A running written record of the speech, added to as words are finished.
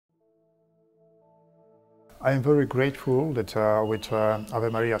I am very grateful that with Ave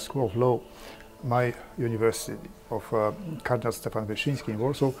Maria School of Law, my university of Cardinal Stefan Wyszyński in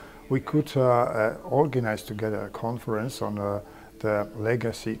Warsaw, we could organize together a conference on the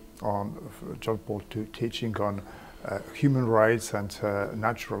legacy on John Paul II teaching on human rights and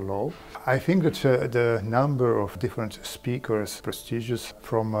natural law. I think that the number of different speakers, prestigious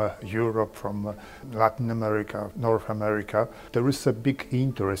from Europe, from Latin America, North America, there is a big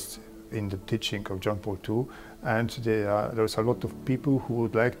interest in the teaching of John Paul II, and there's a lot of people who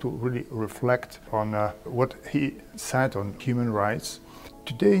would like to really reflect on what he said on human rights.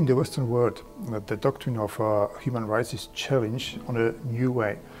 Today in the Western world, the doctrine of human rights is challenged on a new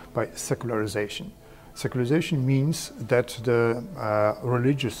way by secularization. Secularization means that the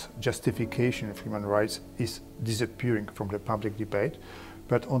religious justification of human rights is disappearing from the public debate,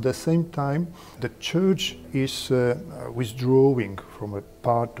 but at the same time the Church is withdrawing from a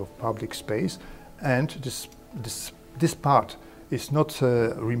part of public space, and this part is not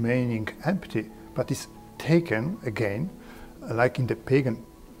remaining empty, but is taken again, like in the pagan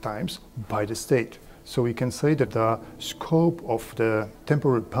times, by the state. So we can say that the scope of the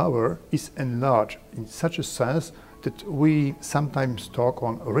temporal power is enlarged in such a sense that we sometimes talk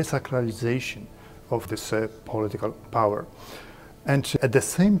on resacralization of this political power. And at the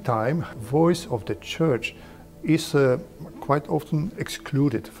same time, voice of the Church is quite often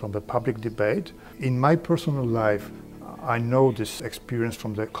excluded from the public debate. In my personal life, I know this experience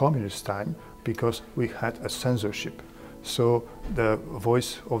from the communist time because we had a censorship. So the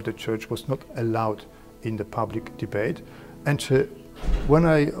voice of the Church was not allowed in the public debate. And when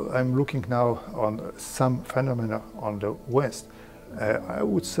I'm looking now on some phenomena on the West, I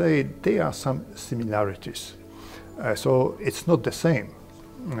would say there are some similarities. So it's not the same,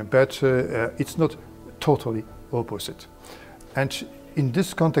 but it's not totally opposite. And in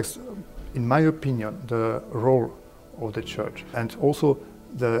this context, in my opinion, the role of the Church and also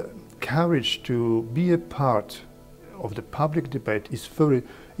the courage to be a part of the public debate is very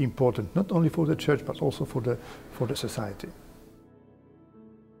important, not only for the Church but also for the society.